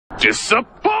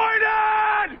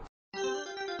Disappointed!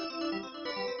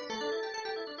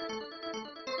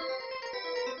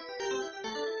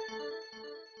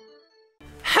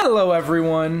 Hello,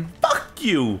 everyone. Fuck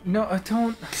you! No, I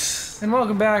don't. And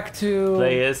welcome back to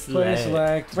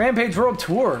PlayerSelect. Rampage World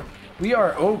Tour. We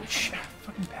are. Oh,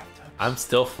 fucking bathtub. I'm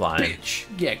still flying. Bitch.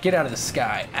 Yeah, get out of the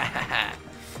sky.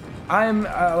 I'm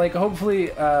like, hopefully,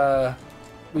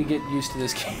 we get used to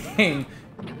this game.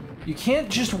 You can't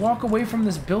just walk away from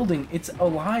this building. It's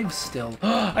alive still.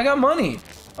 I got money.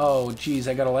 Oh, geez,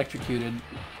 I got electrocuted.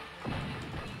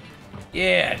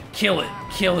 Yeah, kill it.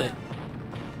 Kill it.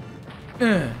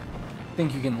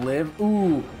 Think you can live?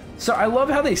 Ooh. So I love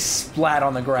how they splat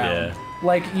on the ground. Yeah.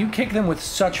 Like, you kick them with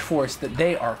such force that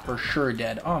they are for sure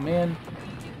dead. Oh, man.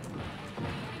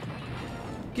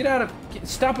 Get out of...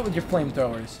 Stop it with your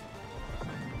flamethrowers.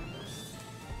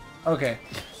 Okay.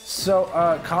 So,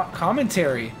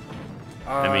 commentary.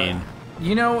 I mean...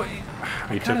 You know...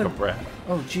 We took a breath.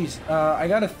 Oh, jeez. I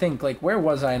gotta think, like, where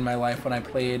was I in my life when I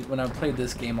played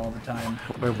this game all the time?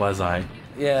 Where was I?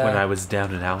 Yeah. When I was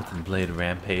down and out and played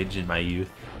Rampage in my youth.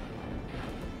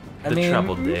 The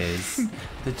troubled days.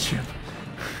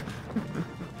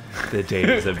 The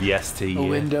days of yesteryear. A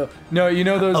window. No, you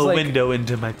know those, a like... window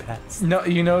into my past. No,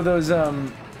 you know those,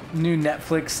 new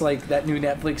Netflix, like, that new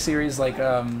Netflix series, like,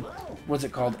 what's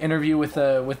it called? Interview with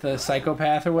a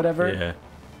Psychopath or whatever? Yeah.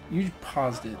 You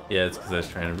paused it. Yeah, it's because I was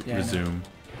trying to resume.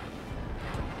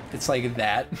 It's like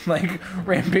that. Like,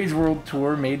 Rampage World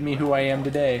Tour made me who I am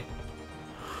today.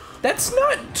 That's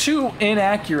not too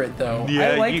inaccurate, though.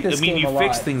 Yeah, I like this game a lot. you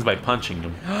fix things by punching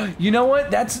them. You know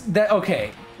what?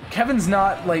 Okay. Kevin's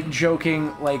not, like,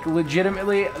 joking. Like,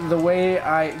 legitimately, the way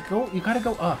I go, you gotta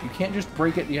go up. You can't just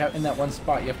break it in that one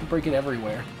spot. You have to break it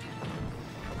everywhere.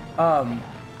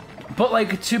 But,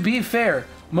 like, to be fair,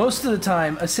 most of the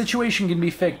time, a situation can be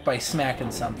fixed by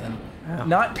smacking something. Yeah.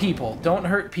 Not people. Don't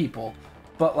hurt people.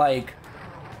 But, like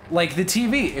the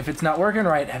TV. If it's not working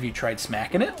right, have you tried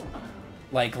smacking it?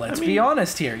 Like, let's be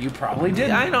honest here. You probably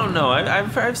didn't. I don't know.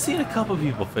 I've seen a couple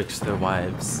people fix their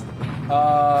wives.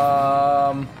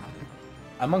 I'm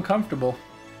uncomfortable.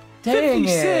 Dang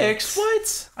 56? it.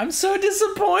 What? I'm so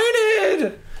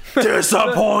disappointed.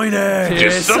 Disappointed!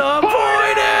 Disappointed!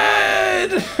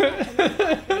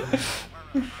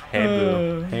 Hey,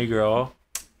 boo. Hey, girl.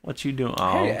 What you doing?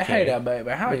 Oh, okay. Hey there, baby.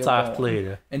 How you talk doing?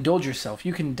 later. Indulge yourself.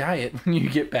 You can diet when you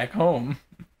get back home.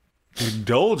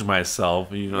 Indulge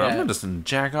myself? You know, Yeah. I'm gonna just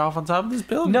jack off on top of this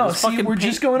building. No, Just see, fucking we're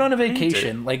just going on a paint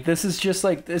vacation. it. Like, this is just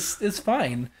like, this is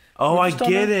fine. Oh, We're I just on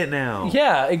get a- it now.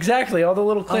 Yeah, exactly. All the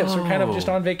little clips are kind of just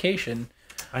Oh. on vacation.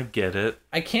 I get it.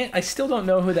 I still don't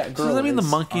know who that girl is. Does that mean the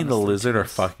monkey and the honestly, lizard are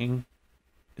Chris. fucking?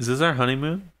 Is this our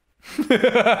honeymoon?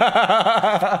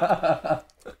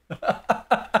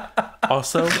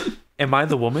 Also, am I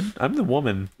the woman? I'm the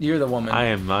woman. You're the woman. I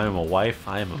am a wife.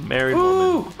 I am a married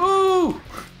Ooh, woman. ooh.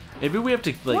 Maybe we have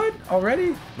to like. What?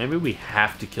 Already? Maybe we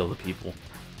have to kill the people.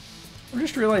 I'm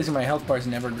just realizing my health bar is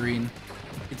never green.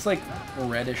 It's like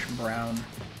reddish brown.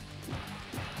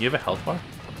 You have a health bar?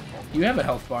 You have a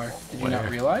health bar. Did you not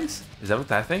Where? realize? Is that what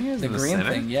that thing is? The in green center?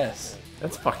 thing, yes.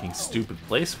 That's a fucking stupid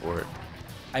place for it.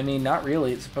 I mean, not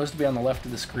really. It's supposed to be on the left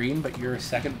of the screen, but you're a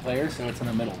second player, so it's in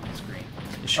the middle of the screen.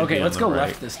 It should be Okay, on let's the go right.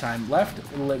 left this time. Left,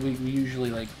 we usually,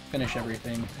 like, finish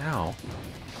everything. Ow.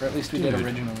 Or at least we did Dude.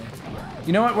 originally.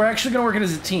 You know what? We're actually going to work it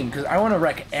as a team, because I want to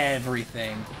wreck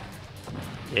everything.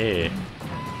 Yeah.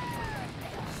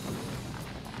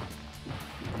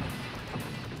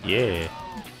 Yeah.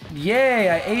 Yay,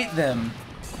 I ate them.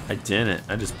 I didn't.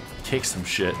 I just kicked some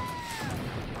shit.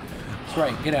 That's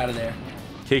right, get out of there.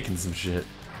 Kicking some shit.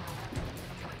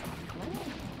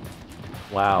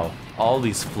 Wow. All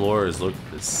these floors look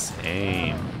the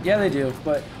same. Yeah, they do,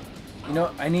 but, you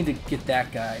know, I need to get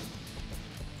that guy.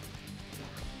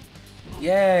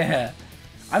 Yeah.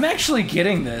 I'm actually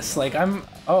getting this. Like,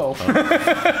 oh.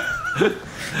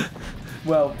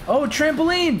 Well, oh,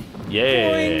 trampoline!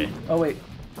 Yeah. Boing. Oh, wait.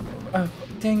 Oh,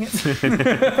 dang it.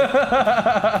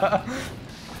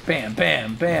 Bam,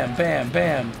 bam, bam, bam,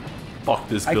 bam. Fuck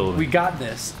this building. We got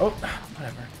this. Oh,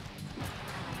 whatever.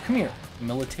 Come here,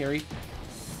 military.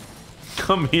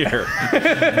 Come here,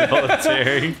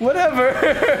 military. Whatever.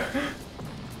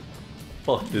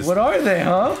 Fuck this What are they,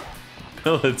 huh?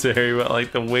 military, but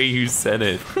like the way you said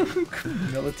it.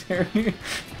 Military.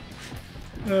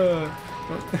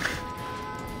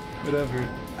 Whatever.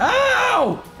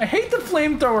 Ow! I hate the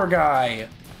flamethrower guy.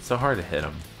 So hard to hit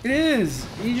him. It is.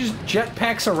 He just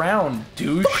jetpacks around,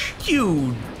 douche. Fuck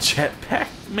you, jetpack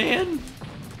man.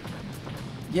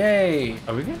 Yay.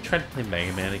 Are we gonna try to play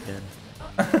Mega Man again?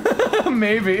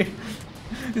 Maybe.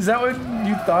 Is that what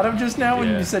you thought of just now when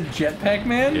you said Jetpack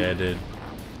Man? Yeah, I did.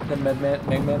 The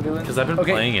Megman villain? Because I've been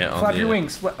playing it on flap your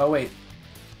wings. Oh, wait.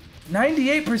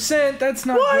 98%? That's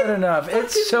not good enough.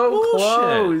 It's so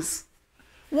close.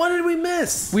 What did we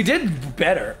miss? We did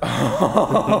better. What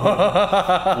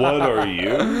are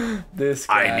you? This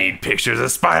guy. I need pictures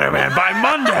of Spider-Man by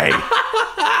Monday.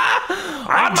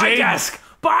 On my desk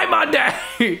by Monday.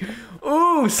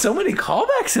 Ooh, so many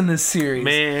callbacks in this series.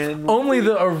 Man. Only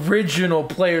the original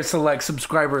PlayerSelect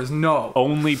subscribers know.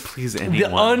 Only please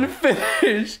anyone.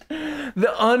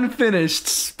 The unfinished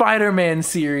Spider-Man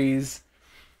series.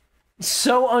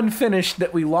 So unfinished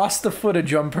that we lost the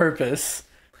footage on purpose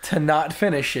to not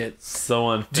finish it. So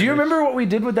unfinished. Do you remember what we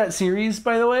did with that series,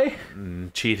 by the way?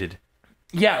 Cheated.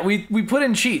 Yeah, we put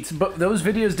in cheats, but those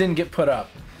videos didn't get put up.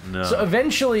 No. So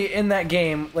eventually in that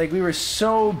game, like, we were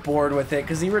so bored with it,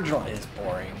 because the original is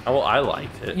boring. Oh, well, I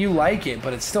liked it. You like it,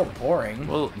 but it's still boring.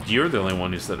 Well, you're the only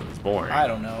one who said it was boring. I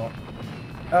don't know.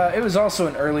 It was also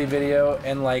an early video,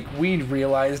 and, like, we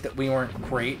realized that we weren't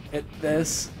great at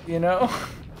this, you know?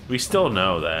 We still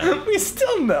know that. We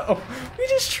still know. We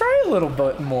just try a little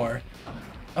bit more.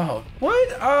 Oh,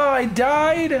 what? Oh, I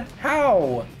died?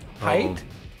 How? Height?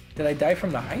 Did I die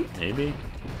from the height? Maybe.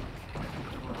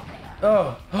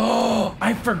 Oh,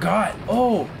 I forgot.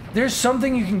 Oh, there's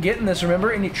something you can get in this,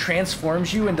 remember? And it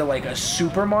transforms you into, like, a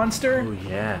super monster. Oh,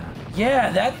 yeah.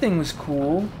 Yeah, that thing was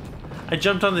cool. I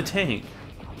jumped on the tank.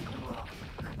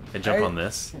 I jump on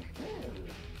this.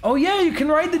 Oh, yeah, you can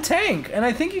ride the tank. And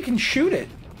I think you can shoot it.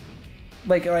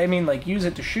 Like, I mean, like, use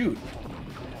it to shoot.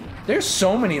 There's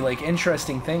so many, like,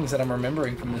 interesting things that I'm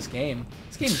remembering from this game.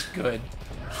 This game's good.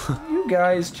 You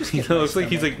guys, just get It looks like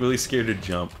he's, like, really scared to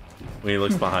jump when he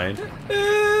looks behind.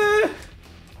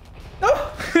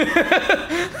 Oh!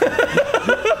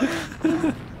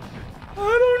 I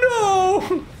don't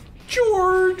know!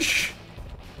 George!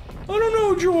 I don't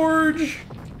know, George!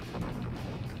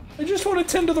 I just want to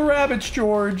tend to the rabbits,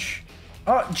 George.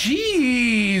 Oh,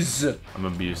 jeez! I'm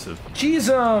abusive.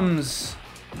 Jeezums!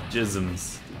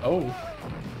 Jisms. Oh.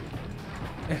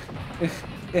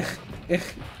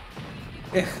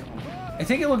 I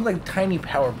think it looked like tiny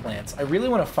power plants. I really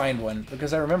want to find one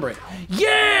because I remember it.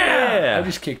 Yeah! I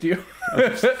just kicked you.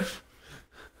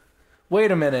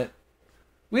 Wait a minute.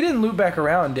 We didn't loop back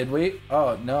around, did we?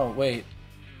 Oh, no, wait.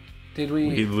 Did we?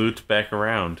 We looped back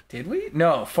around. Did we?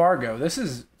 No, Fargo. This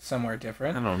is somewhere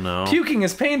different. I don't know. Puking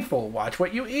is painful. Watch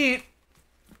what you eat.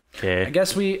 Okay. I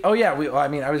guess we... Oh, yeah. I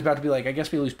mean, I was about to be like, I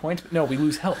guess we lose points. But no, we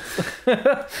lose health.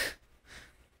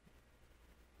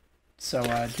 So,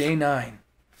 day 9.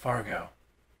 Fargo.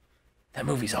 That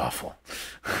movie's awful.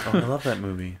 Oh, I love that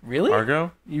movie. Really?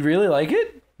 Fargo? You really like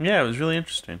it? Yeah, it was really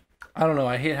interesting. I don't know.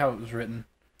 I hate how it was written.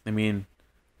 I mean,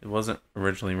 it wasn't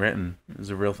originally written. It was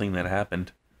a real thing that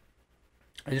happened.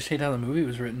 I just hate how the movie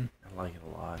was written. I like it a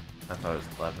lot. I thought it was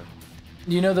clever.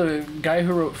 You know, the guy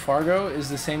who wrote Fargo is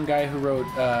the same guy who wrote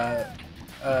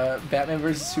Batman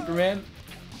vs. Superman?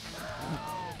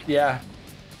 Yeah.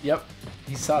 Yep.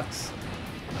 He sucks.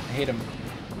 I hate him.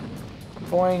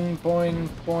 Boing, boing,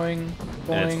 boing, boing.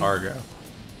 And it's Fargo.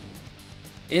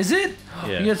 Is it?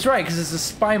 Yeah. That's right, because it's a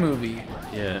spy movie.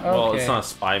 Yeah. Okay. Well, it's Okay. not a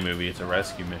spy movie. It's a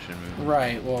rescue mission movie.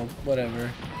 Right, well, whatever.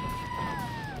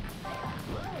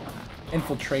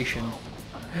 Infiltration.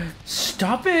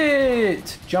 Stop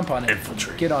it! Jump on it.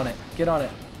 Infiltrate. Get on it. Get on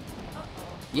it.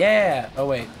 Yeah! Oh,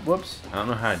 wait. Whoops. I don't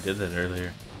know how I did that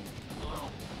earlier.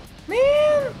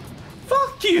 Man!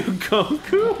 Fuck you,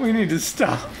 Goku! We need to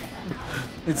stop.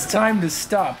 It's time to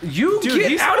stop. You Dude,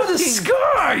 get he's out of the fucking-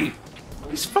 sky!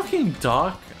 He's fucking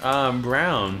Doc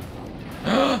Brown.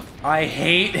 I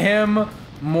hate him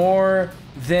more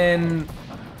than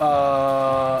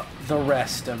the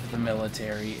rest of the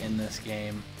military in this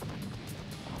game.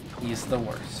 He's the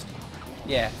worst.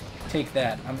 Yeah, take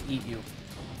that. I'm gonna eat you.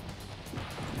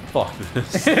 Fuck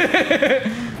this.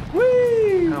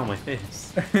 Whee! Ow, my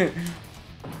face.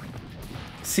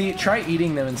 See, try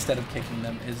eating them instead of kicking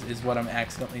them is what I'm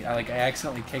accidentally... I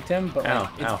accidentally kicked him, but like,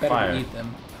 it's better fire. to eat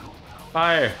them.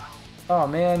 Fire. Oh,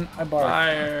 man, I barked.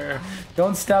 Fire.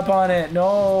 Don't step on it.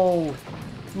 No.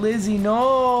 Lizzie,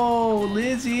 no.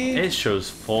 Lizzie. It shows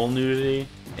full nudity.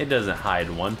 It doesn't hide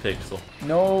one pixel.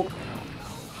 Nope.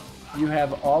 You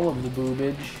have all of the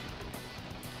boobage.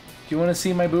 Do you want to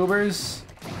see my boobers?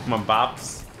 My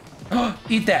bops.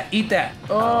 Eat that. Eat that.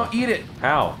 Oh, eat it.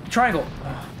 How? Triangle.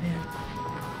 Oh, man.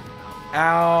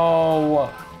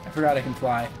 Ow. I forgot I can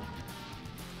fly.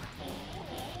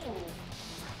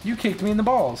 You kicked me in the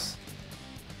balls.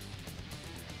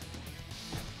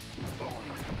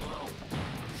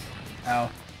 Ow.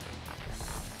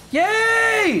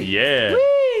 Yay! Yeah.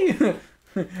 Whee!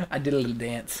 I did a little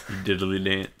dance. You diddly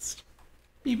danced.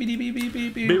 Beep, beep, beep, beep,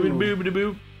 beep, beep. Boop, boop, boop,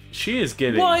 boop. She is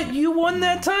getting... What? You won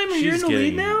that time? You're in the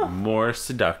lead now? More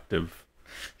seductive.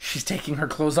 She's taking her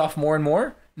clothes off more and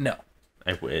more? No.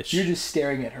 I wish. You're just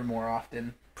staring at her more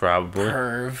often. Probably.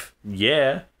 Perv.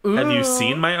 Yeah. Ooh. Have you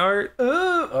seen my art?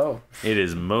 Oh. It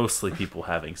is mostly people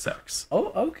having sex.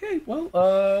 Oh, okay.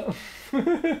 Well,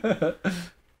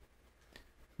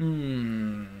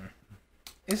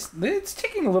 It's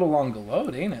taking a little long to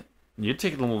load, ain't it? You're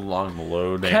taking a little long to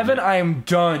load. Kevin, I am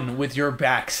done with your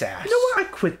back sass. You know what? I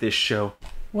quit this show.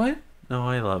 What? No,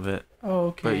 I love it. Oh,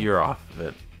 okay. But you're off of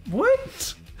it.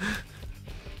 What?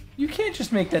 You can't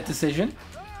just make that decision.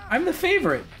 I'm the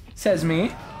favorite, says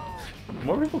me.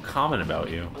 More people comment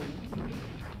about you.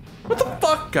 What the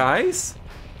fuck, guys?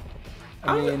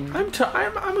 I mean...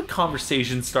 I'm a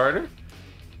conversation starter.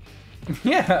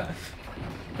 Yeah.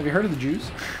 Have you heard of the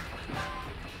Jews?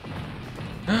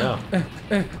 No.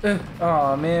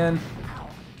 Oh man.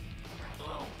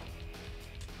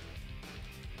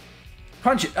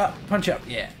 Punch it up, punch up,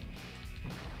 yeah.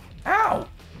 Ow!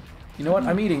 You know what?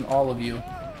 I'm eating all of you.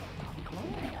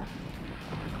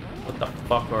 What the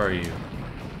fuck are you?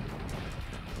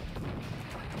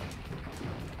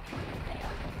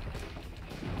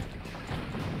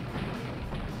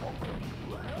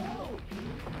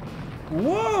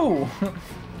 Whoa!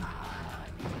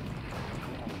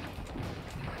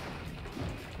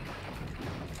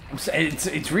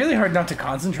 It's really hard not to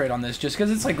concentrate on this just because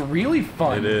it's like really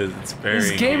fun. It is. It's very This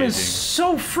game engaging. is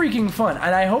so freaking fun,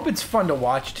 and I hope it's fun to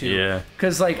watch too. Yeah.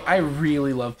 Because like I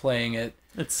really love playing it.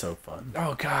 It's so fun.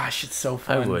 Oh gosh, it's so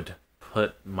fun. I would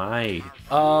put my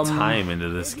time into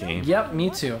this game. Yep, me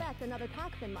too.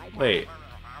 Wait.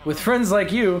 With friends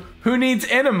like you, who needs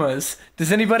enemas?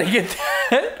 Does anybody get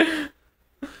that?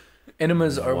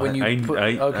 Enemas are when you put...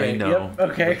 Okay, I know. yep,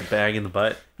 okay. With the bag in the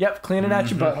butt. Yep, cleaning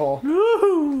out your butthole.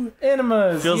 Woohoo!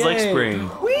 Enemas, Feels like yay. spring.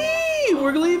 Whee!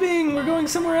 We're leaving. We're going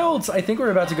somewhere else. I think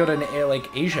we're about to go to like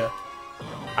Asia.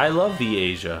 I love the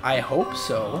Asia. I hope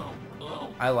so.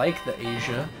 I like the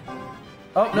Asia.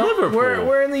 Oh no, Liverpool.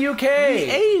 we're in the UK.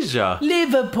 Asia.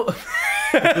 Liverpool.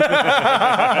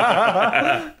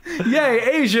 Yay,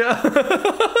 Asia.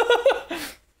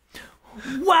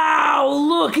 Wow,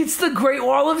 look, it's the Great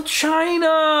Wall of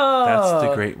China. That's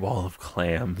the Great Wall of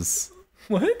Clams.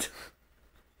 What?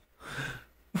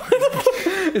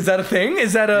 Is that a thing?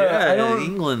 Is that a... Yeah, I don't, in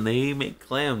England, they make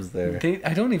clams there.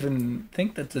 I don't even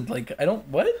think that's a, like... I don't...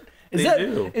 What? Is They that...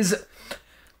 do. Is...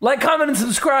 Like, comment, and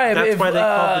subscribe. That's if, why they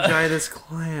call vaginas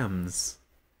clams.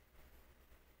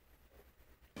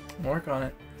 Work on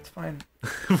it. It's fine.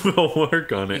 We'll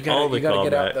work on it. You gotta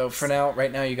get out, though. For now,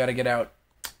 right now, you gotta get out.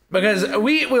 Because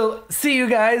we will see you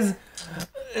guys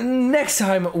next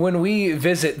time when we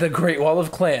visit the Great Wall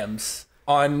of Clams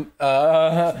on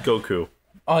Goku.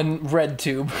 on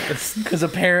RedTube. Because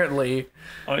apparently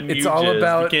On it's all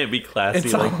about... You can't be classy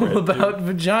It's like all about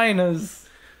vaginas.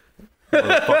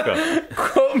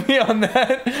 Quote me on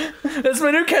that. That's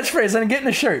my new catchphrase. I'm getting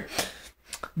a shirt.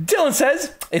 Dylan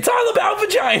says, it's all about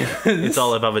vaginas. It's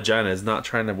all about vaginas. Not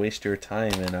trying to waste your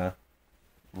time in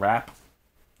rap.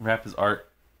 Rap is art.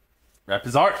 Rap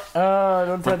is art. Oh,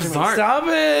 don't touch me. art. Stop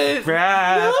it.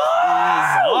 Rap is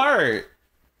art.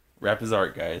 Rap is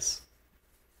art, guys.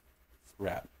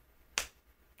 Rap.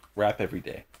 Rap every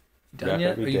day. Done Rap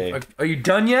yet? every day. Are you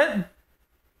done yet?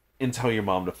 And tell your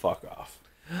mom to fuck off.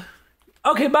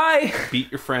 Okay, bye.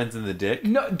 Beat your friends in the dick.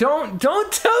 No, don't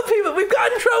tell people. We've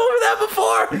gotten in trouble for that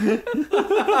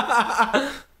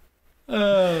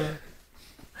before.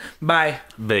 Bye.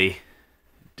 They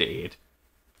did.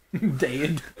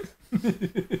 Dade.